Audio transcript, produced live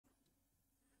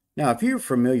Now, if you're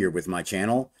familiar with my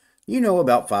channel, you know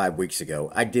about 5 weeks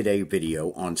ago I did a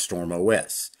video on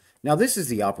StormOS. Now, this is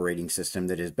the operating system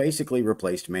that has basically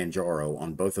replaced Manjaro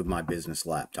on both of my business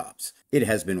laptops. It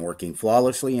has been working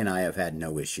flawlessly and I have had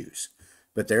no issues.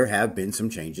 But there have been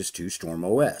some changes to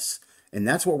StormOS, and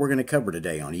that's what we're going to cover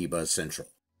today on eBuzz Central.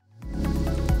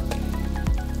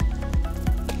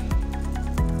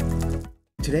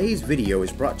 Today's video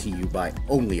is brought to you by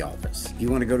OnlyOffice. If you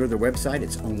want to go to their website,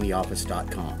 it's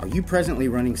onlyoffice.com. Are you presently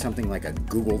running something like a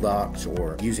Google Docs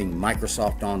or using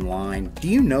Microsoft Online? Do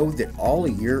you know that all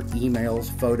of your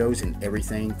emails, photos, and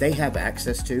everything they have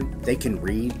access to, they can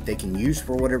read, they can use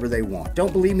for whatever they want?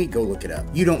 Don't believe me? Go look it up.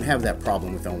 You don't have that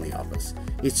problem with OnlyOffice.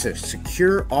 It's a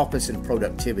secure office and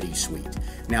productivity suite.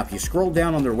 Now, if you scroll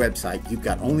down on their website, you've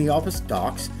got OnlyOffice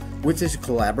Docs, which is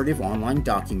collaborative online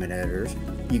document editors.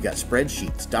 You got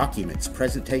spreadsheets, documents,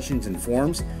 presentations, and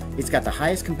forms. It's got the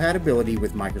highest compatibility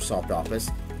with Microsoft Office,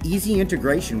 easy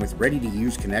integration with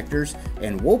ready-to-use connectors,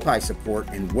 and WOPI support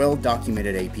and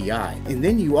well-documented API. And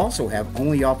then you also have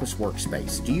OnlyOffice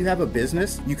Workspace. Do you have a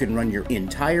business? You can run your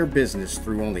entire business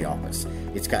through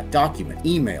OnlyOffice. It's got document,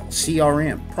 email,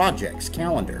 CRM, projects,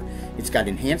 calendar. It's got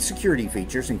enhanced security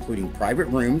features including private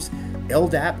rooms,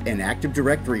 LDAP and Active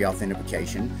Directory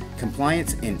authentication,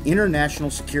 compliance, and international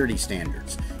security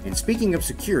standards. And speaking of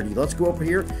security, let's go over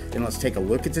here and let's take a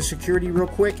look at the security real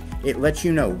quick. It lets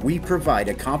you know we provide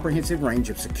a comprehensive range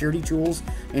of security tools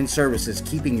and services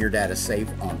keeping your data safe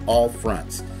on all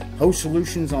fronts. Host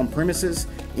solutions on premises,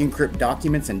 encrypt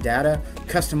documents and data,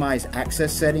 customize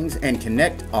access settings, and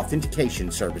connect authentication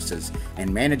services,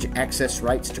 and manage access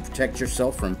rights to protect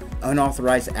yourself from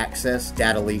unauthorized access,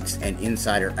 data leaks, and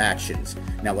insider actions.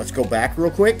 Now let's go back real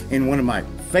quick, and one of my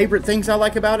favorite things I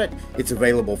like about it, it's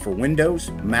available for Windows,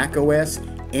 Mac OS,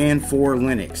 and for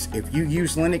Linux. If you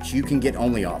use Linux, you can get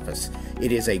OnlyOffice.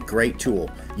 It is a great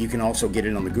tool. You can also get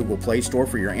it on the Google Play Store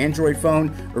for your Android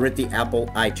phone or at the Apple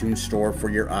iTunes Store for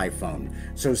your iPhone.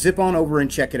 So zip on over and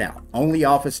check it out,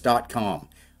 onlyoffice.com.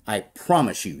 I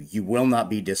promise you, you will not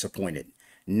be disappointed.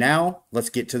 Now, let's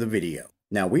get to the video.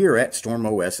 Now, we are at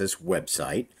StormOS's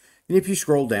website, and if you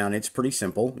scroll down, it's pretty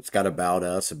simple. It's got About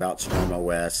Us, About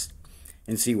StormOS,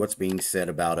 and see what's being said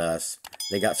about us.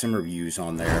 They got some reviews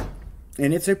on there.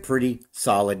 And it's a pretty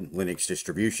solid Linux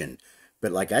distribution.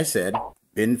 But like I said,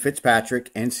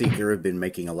 Fitzpatrick and Seeker have been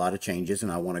making a lot of changes,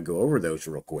 and I want to go over those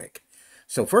real quick.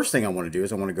 So first thing I want to do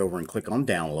is I want to go over and click on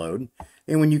Download.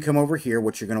 And when you come over here,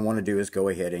 what you're going to want to do is go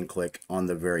ahead and click on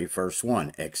the very first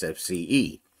one,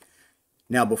 XFCE.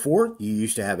 Now before, you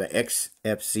used to have an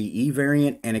XFCE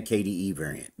variant and a KDE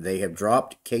variant. They have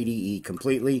dropped KDE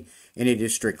completely, and it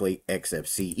is strictly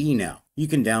XFCE now. You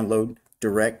can download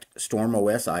direct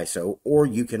StormOS ISO, or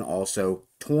you can also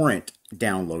torrent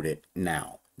download it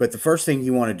now. But the first thing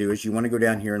you want to do is you want to go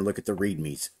down here and look at the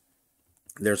READMEs.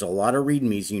 There's a lot of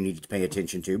READMEs you need to pay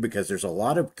attention to because there's a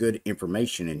lot of good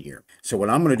information in here. So what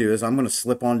I'm going to do is I'm going to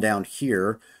slip on down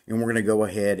here, and we're going to go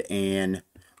ahead and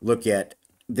look at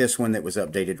this one that was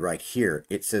updated right here.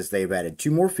 It says they've added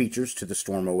 2 more features to the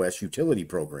StormOS utility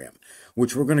program,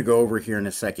 which we're going to go over here in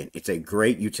a second. It's a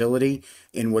great utility,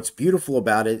 and what's beautiful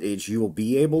about it is you will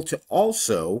be able to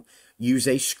also use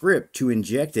a script to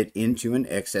inject it into an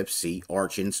XFC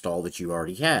Arch install that you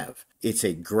already have. It's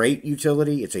a great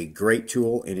utility, it's a great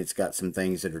tool, and it's got some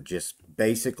things that are just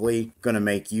basically going to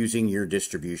make using your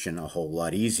distribution a whole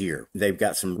lot easier. They've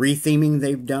got some retheming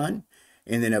they've done.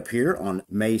 And then up here on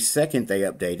May 2nd, they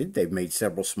updated. They've made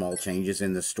several small changes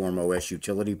in the StormOS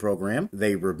utility program.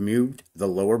 They removed the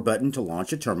lower button to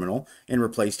launch a terminal and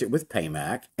replaced it with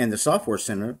PayMac. And the Software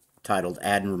Center, titled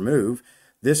Add and Remove,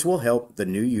 this will help the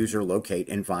new user locate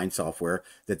and find software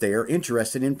that they are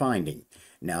interested in finding.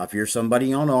 Now, if you're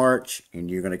somebody on Arch and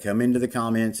you're going to come into the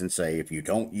comments and say, if you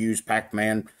don't use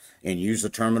Pac-Man and use the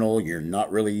terminal, you're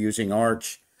not really using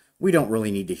Arch, we don't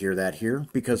really need to hear that here,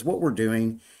 because what we're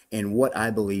doing and what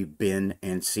I believe Ben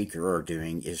and Seeker are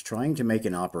doing is trying to make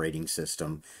an operating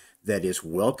system that is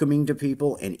welcoming to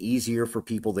people and easier for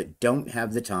people that don't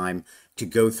have the time to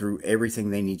go through everything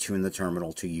they need to in the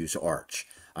terminal to use Arch.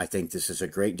 I think this is a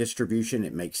great distribution.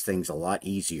 It makes things a lot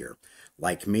easier.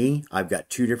 Like me, I've got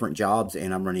 2 different jobs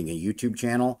and I'm running a YouTube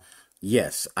channel.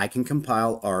 Yes, I can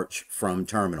compile Arch from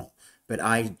terminal, but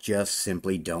I just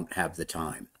simply don't have the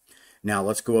time. Now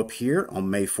let's go up here. On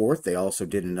May 4th, they also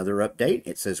did another update.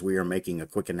 It says we are making a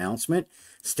quick announcement.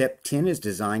 Step 10 is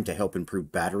designed to help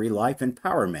improve battery life and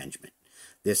power management.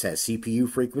 This has CPU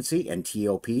frequency and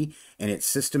TLP, and its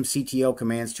system CTL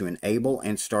commands to enable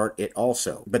and start it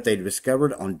also. But they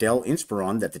discovered on Dell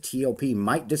Inspiron that the TLP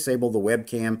might disable the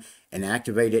webcam and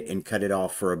activate it and cut it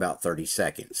off for about 30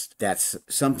 seconds. That's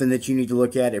something that you need to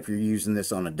look at if you're using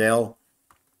this on a Dell.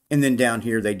 And then down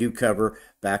here, they do cover,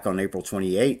 back on April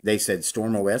 28th, they said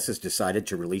StormOS has decided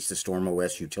to release the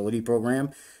StormOS utility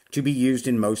program to be used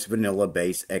in most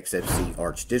vanilla-based XFC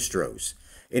Arch distros.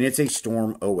 And it's a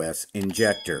StormOS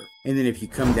injector. And then if you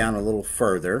come down a little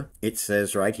further, it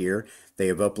says right here, they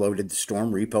have uploaded the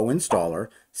Storm repo installer.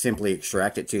 Simply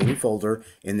extract it to any folder,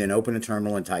 and then open a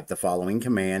terminal and type the following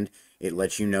command. It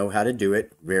lets you know how to do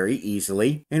it very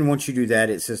easily. And once you do that,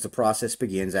 it says the process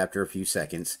begins after a few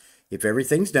seconds. If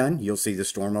everything's done, you'll see the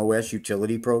StormOS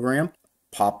utility program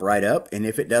pop right up, and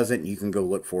if it doesn't, you can go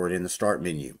look for it in the start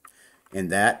menu. And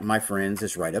that, my friends,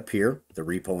 is right up here. The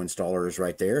repo installer is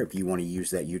right there if you want to use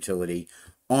that utility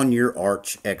on your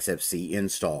Arch XFC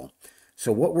install.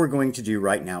 So what we're going to do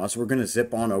right now is we're going to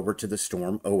zip on over to the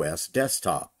StormOS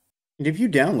desktop. And if you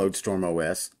download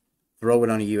StormOS, throw it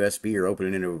on a USB or open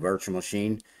it into a virtual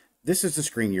machine, this is the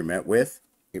screen you're met with.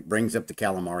 It brings up the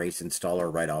Calamares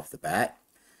installer right off the bat.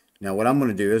 Now what I'm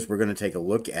going to do is we're going to take a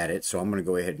look at it, so I'm going to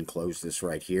go ahead and close this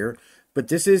right here. But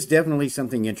this is definitely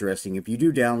something interesting. If you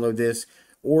do download this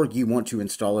or you want to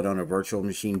install it on a virtual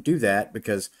machine, do that,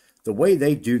 because the way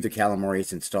they do the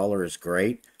Calamares installer is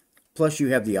great. Plus you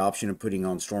have the option of putting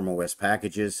on StormOS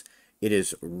packages. It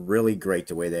is really great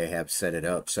the way they have set it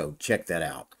up, so check that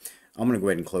out. I'm going to go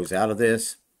ahead and close out of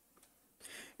this.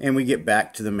 And we get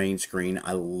back to the main screen.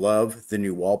 I love the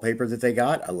new wallpaper that they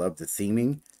got. I love the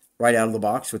theming right out of the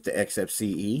box with the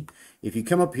XFCE. If you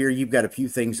come up here, you've got a few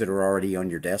things that are already on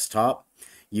your desktop.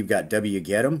 You've got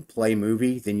wget''em, play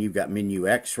movie, then you've got menu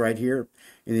X right here,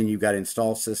 and then you've got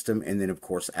install system, and then of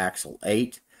course Axle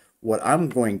 8. What I'm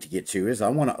going to get to is I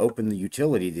want to open the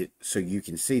utility so you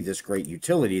can see this great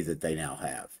utility that they now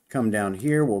have. Come down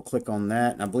here, we'll click on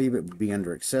that, and I believe it would be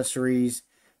under accessories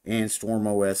and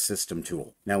StormOS system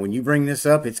tool. Now when you bring this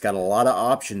up, it's got a lot of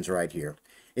options right here.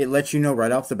 It lets you know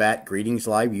right off the bat, greetings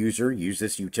live user, use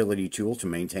this utility tool to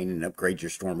maintain and upgrade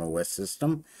your StormOS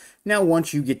system. Now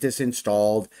once you get this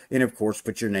installed, and of course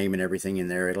put your name and everything in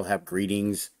there, it'll have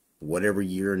greetings, whatever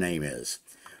your name is.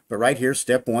 But right here,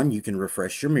 step 1, you can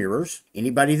refresh your mirrors.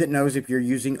 Anybody that knows if you're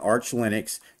using Arch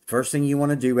Linux, first thing you want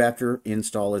to do after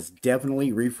install is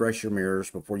definitely refresh your mirrors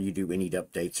before you do any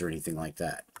updates or anything like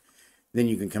that. Then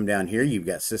you can come down here, you've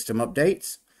got system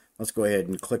updates. Let's go ahead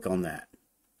and click on that.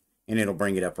 And it'll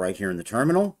bring it up right here in the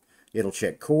terminal. It'll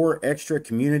check core, extra,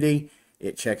 community.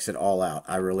 It checks it all out.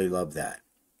 I really love that.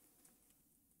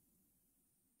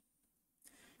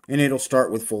 And it'll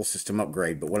start with full system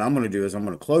upgrade. But what I'm going to do is I'm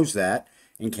going to close that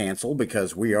and cancel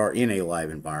because we are in a live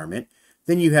environment.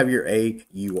 Then you have your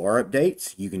AUR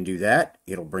updates. You can do that.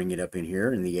 It'll bring it up in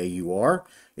here in the AUR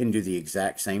and do the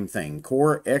exact same thing.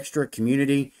 Core, extra,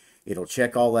 community. It'll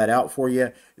check all that out for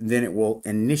you. Then it will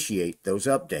initiate those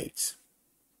updates.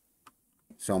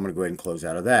 So I'm going to go ahead and close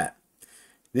out of that.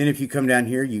 Then if you come down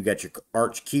here, you got your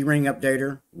Arch keyring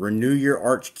updater, renew your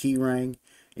Arch keyring,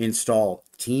 install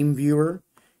TeamViewer,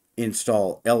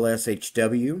 install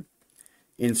LSHW,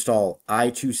 install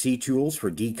I2C tools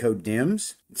for decode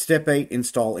DIMMs. Step 8,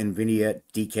 install NVIDIA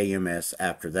DKMS.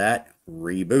 After that,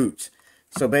 reboot.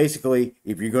 So basically,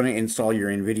 if you're going to install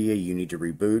your NVIDIA, you need to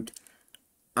reboot.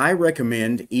 I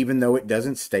recommend, even though it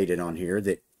doesn't state it on here,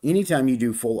 that anytime you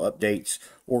do full updates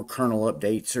or kernel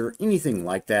updates or anything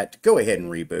like that, go ahead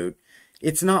and reboot.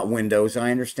 It's not Windows,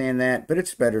 I understand that, but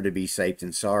it's better to be safe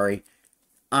than sorry.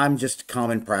 I'm just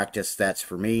common practice, that's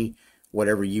for me.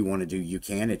 Whatever you want to do, you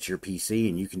can. It's your PC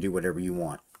and you can do whatever you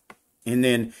want. And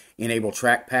then enable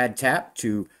trackpad tap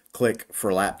to click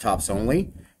for laptops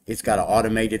only. It's got an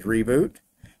automated reboot.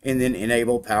 And then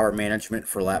enable power management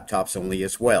for laptops only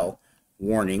as well.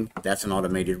 Warning, that's an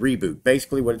automated reboot.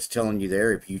 Basically what it's telling you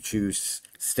there, if you choose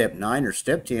step 9 or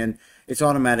step 10, it's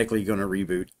automatically going to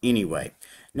reboot anyway.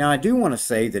 Now I do want to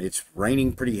say that it's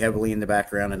raining pretty heavily in the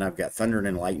background and I've got thunder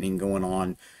and lightning going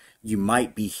on. You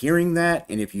might be hearing that,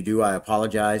 and if you do, I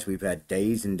apologize. We've had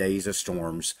days and days of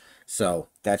storms, so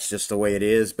that's just the way it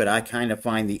is. But I kind of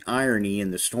find the irony in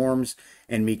the storms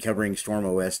and me covering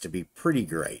StormOS to be pretty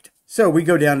great. So we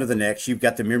go down to the next. You've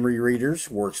got the memory readers,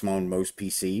 works on most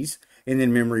PCs. And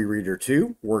then Memory Reader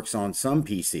 2 works on some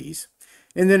PCs.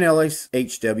 And then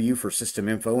LSHW for System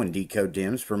Info and Decode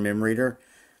DIMMs for MemReader.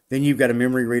 Then you've got a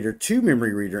Memory Reader 2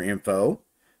 Memory Reader Info.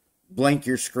 Blank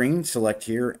your screen, select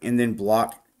here, and then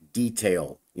block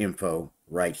Detail Info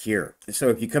right here. So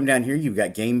if you come down here, you've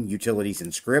got Game Utilities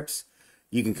and Scripts.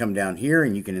 You can come down here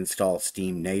and you can install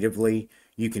Steam natively.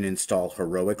 You can install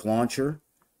Heroic Launcher,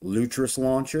 Lutris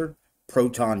Launcher,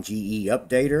 Proton GE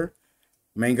Updater,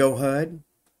 Mango HUD,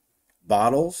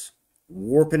 Bottles,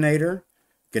 Warpinator,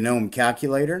 GNOME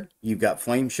Calculator. You've got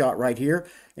FlameShot right here.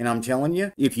 And I'm telling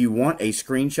you, if you want a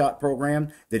screenshot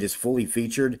program that is fully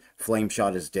featured,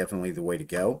 FlameShot is definitely the way to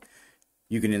go.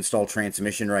 You can install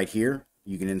Transmission right here.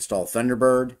 You can install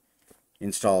Thunderbird,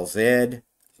 install Zed,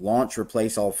 launch,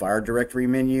 replace all fire directory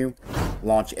menu,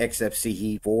 launch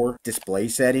XFCE4 display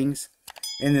settings.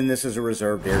 And then this is a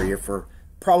reserved area for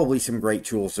probably some great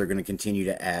tools they're going to continue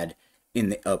to add in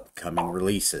the upcoming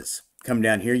releases. Come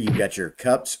down here, you've got your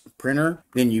Cups printer,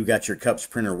 then you've got your Cups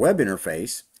printer web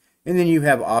interface, and then you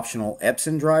have optional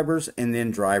Epson drivers and then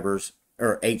drivers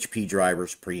or HP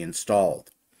drivers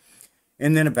pre-installed.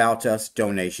 And then About Us,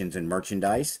 donations, and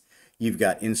merchandise. You've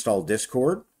got Install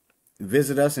Discord.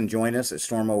 Visit us and join us at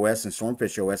StormOS and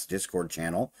StormFishOS Discord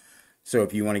channel. So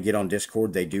if you want to get on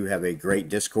Discord, they do have a great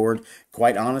Discord.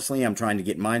 Quite honestly, I'm trying to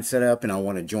get mine set up and I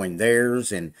want to join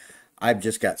theirs, and I've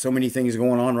just got so many things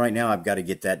going on right now, I've got to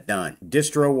get that done.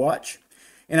 Distro Watch.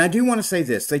 And I do want to say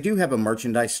this, they do have a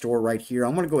merchandise store right here.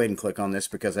 I'm going to go ahead and click on this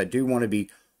because I do want to be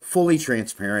fully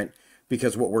transparent,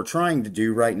 because what we're trying to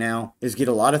do right now is get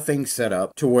a lot of things set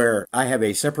up to where I have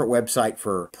a separate website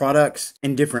for products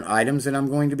and different items that I'm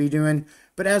going to be doing.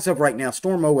 But as of right now,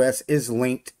 StormOS is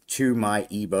linked to my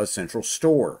eBuzz Central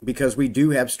store because we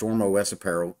do have StormOS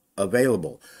apparel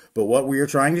available. But what we are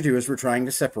trying to do is we're trying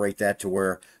to separate that to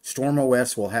where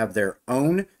StormOS will have their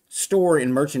own store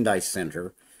and merchandise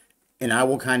center, and I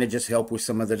will kind of just help with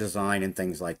some of the design and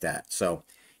things like that. So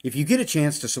if you get a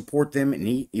chance to support them,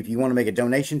 and if you want to make a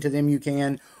donation to them, you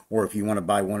can, or if you want to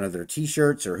buy one of their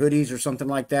t-shirts or hoodies or something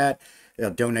like that, a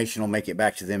donation will make it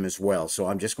back to them as well. So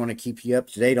I'm just going to keep you up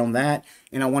to date on that,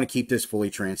 and I want to keep this fully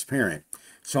transparent.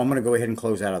 So I'm going to go ahead and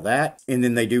close out of that. And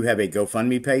then they do have a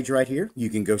GoFundMe page right here. You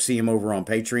can go see them over on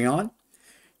Patreon.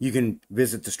 You can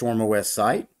visit the StormOS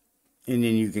site. And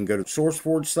then you can go to the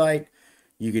SourceForge site.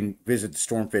 You can visit the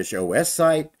Stormfish OS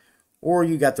site. Or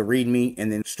you got the README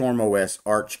and then StormOS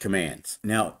Arch commands.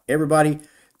 Now, everybody,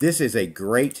 this is a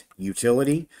great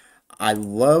utility. I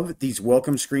love these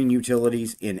welcome screen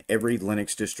utilities in every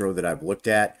Linux distro that I've looked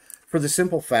at, for the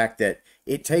simple fact that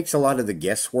it takes a lot of the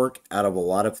guesswork out of a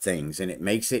lot of things, and it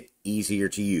makes it easier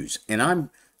to use. And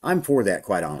I'm for that,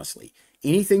 quite honestly.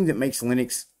 Anything that makes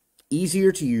Linux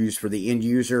easier to use for the end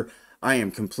user, I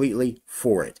am completely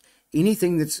for it.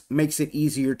 Anything that makes it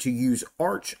easier to use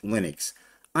Arch Linux,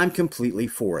 I'm completely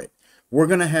for it. We're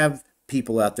going to have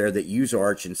people out there that use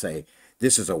Arch and say,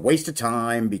 this is a waste of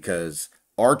time because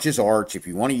Arch is Arch. If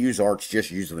you want to use Arch,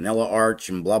 just use vanilla Arch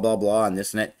and blah, blah, blah, and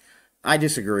this and that. I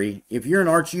disagree. If you're an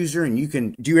Arch user and you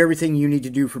can do everything you need to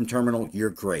do from terminal,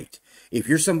 you're great. If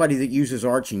you're somebody that uses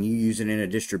Arch and you use it in a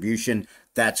distribution,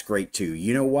 that's great too.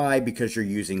 You know why? Because you're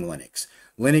using Linux.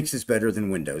 Linux is better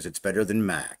than Windows. It's better than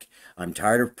Mac. I'm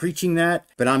tired of preaching that,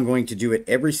 but I'm going to do it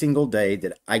every single day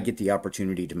that I get the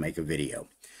opportunity to make a video.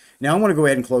 Now I want to go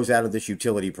ahead and close out of this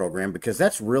utility program because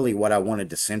that's really what I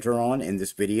wanted to center on in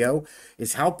this video,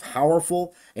 is how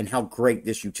powerful and how great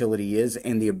this utility is,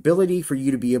 and the ability for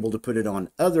you to be able to put it on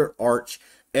other Arch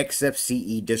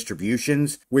XFCE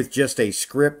distributions with just a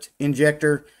script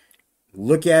injector.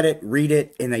 Look at it, read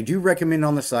it, and they do recommend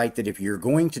on the site that if you're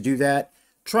going to do that,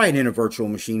 try it in a virtual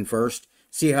machine first,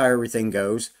 see how everything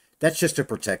goes. That's just a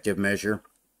protective measure.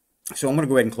 So I'm going to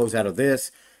go ahead and close out of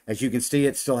this. As you can see,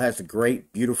 it still has a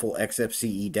great, beautiful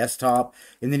XFCE desktop.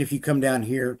 And then if you come down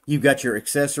here, you've got your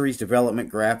accessories,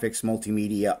 development, graphics,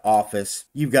 multimedia, Office.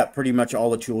 You've got pretty much all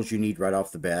the tools you need right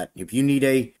off the bat. If you need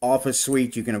a Office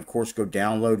suite, you can, of course, go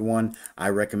download one. I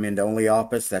recommend only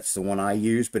Office. That's the one I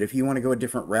use. But if you want to go a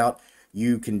different route,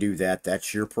 you can do that.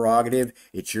 That's your prerogative.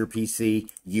 It's your PC.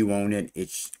 You own it.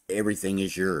 Everything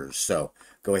is yours. So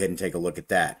go ahead and take a look at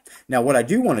that. Now, what I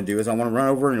do want to do is I want to run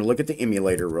over and look at the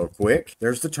emulator real quick.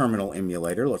 There's the terminal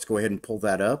emulator. Let's go ahead and pull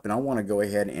that up. And I want to go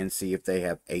ahead and see if they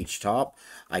have HTOP.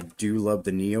 I do love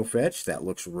the NeoFetch. That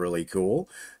looks really cool.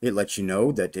 It lets you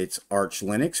know that it's Arch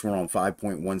Linux. We're on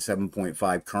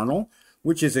 5.17.5 kernel,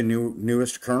 which is a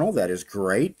newest kernel. That is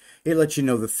great. It lets you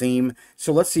know the theme.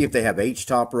 So let's see if they have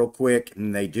HTOP real quick.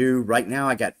 And they do. Right now,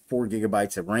 I got 4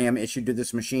 gigabytes of RAM issued to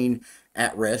this machine.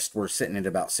 At rest, we're sitting at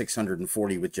about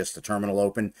 640 with just the terminal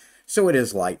open. So it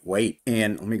is lightweight.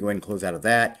 And let me go ahead and close out of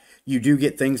that. You do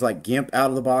get things like GIMP out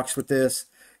of the box with this.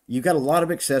 You've got a lot of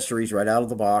accessories right out of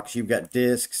the box. You've got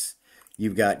disks.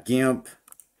 You've got GIMP,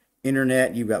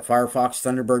 Internet. You've got Firefox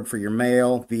Thunderbird for your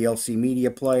mail, VLC Media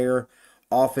Player,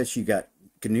 Office. You've got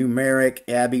numeric,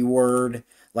 Abby Word.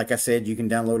 Like I said, you can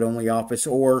download only Office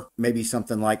or maybe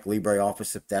something like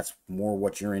LibreOffice if that's more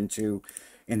what you're into.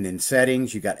 and then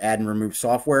settings. You got add and remove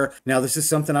software. Now this is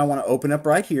something I want to open up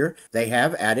right here. They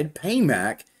have added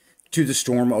PayMac to the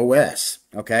StormOS.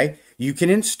 Okay, you can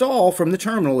install from the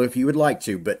terminal if you would like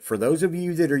to, but for those of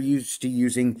you that are used to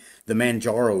using the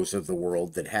Manjaros of the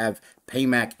world that have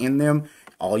PayMac in them,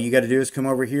 all you got to do is come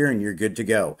over here and you're good to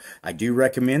go. I do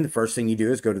recommend the first thing you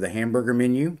do is go to the hamburger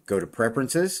menu, go to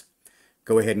preferences,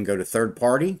 go ahead and go to third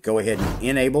party, go ahead and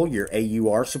enable your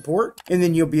AUR support, and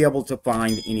then you'll be able to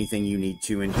find anything you need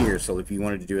to in here. So if you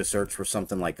wanted to do a search for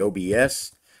something like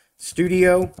OBS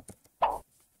Studio,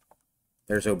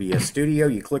 there's OBS Studio.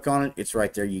 You click on it, it's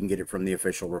right there. You can get it from the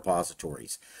official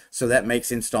repositories. So that makes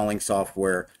installing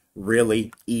software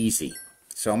really easy.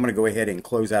 So I'm going to go ahead and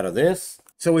close out of this.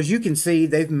 So as you can see,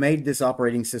 they've made this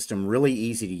operating system really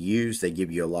easy to use. They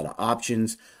give you a lot of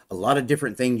options, a lot of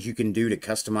different things you can do to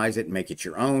customize it and make it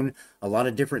your own, a lot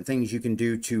of different things you can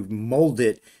do to mold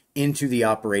it into the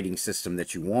operating system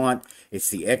that you want. It's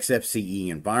the XFCE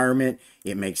environment.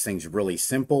 It makes things really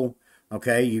simple.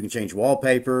 Okay, you can change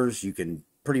wallpapers. You can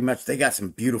pretty much, they got some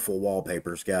beautiful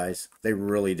wallpapers, guys. They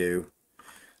really do.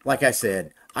 Like I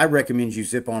said, I recommend you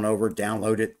zip on over,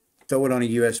 download it, throw it on a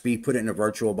USB, put it in a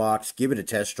VirtualBox, give it a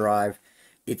test drive.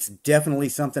 It's definitely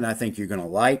something I think you're going to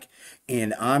like.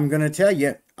 And I'm going to tell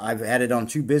you, I've had it on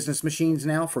 2 business machines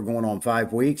now for going on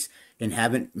 5 weeks and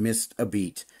haven't missed a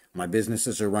beat. My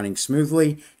businesses are running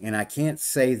smoothly, and I can't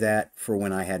say that for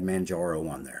when I had Manjaro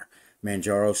on there.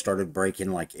 Manjaro started breaking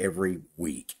like every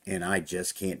week, and I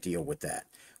just can't deal with that.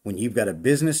 When you've got a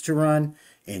business to run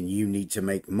and you need to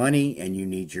make money and you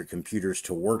need your computers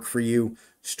to work for you,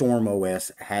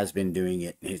 StormOS has been doing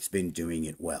it, and it's been doing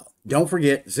it well. Don't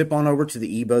forget, zip on over to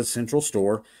the eBuzz Central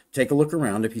Store. Take a look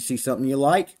around. If you see something you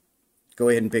like, go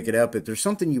ahead and pick it up. If there's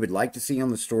something you would like to see on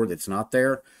the store that's not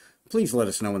there, please let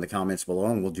us know in the comments below,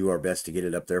 and we'll do our best to get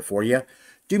it up there for you.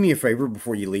 Do me a favor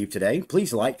before you leave today.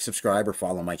 Please like, subscribe, or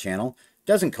follow my channel.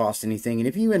 Doesn't cost anything, and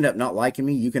if you end up not liking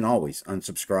me, you can always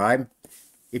unsubscribe.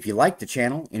 If you like the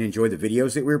channel and enjoy the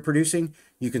videos that we're producing,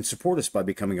 you can support us by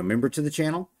becoming a member to the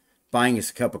channel, buying us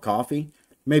a cup of coffee,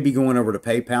 maybe going over to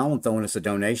PayPal and throwing us a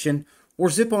donation, or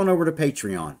zip on over to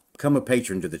Patreon. Become a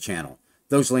patron to the channel.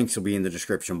 Those links will be in the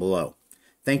description below.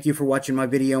 Thank you for watching my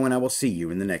video, and I will see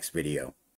you in the next video.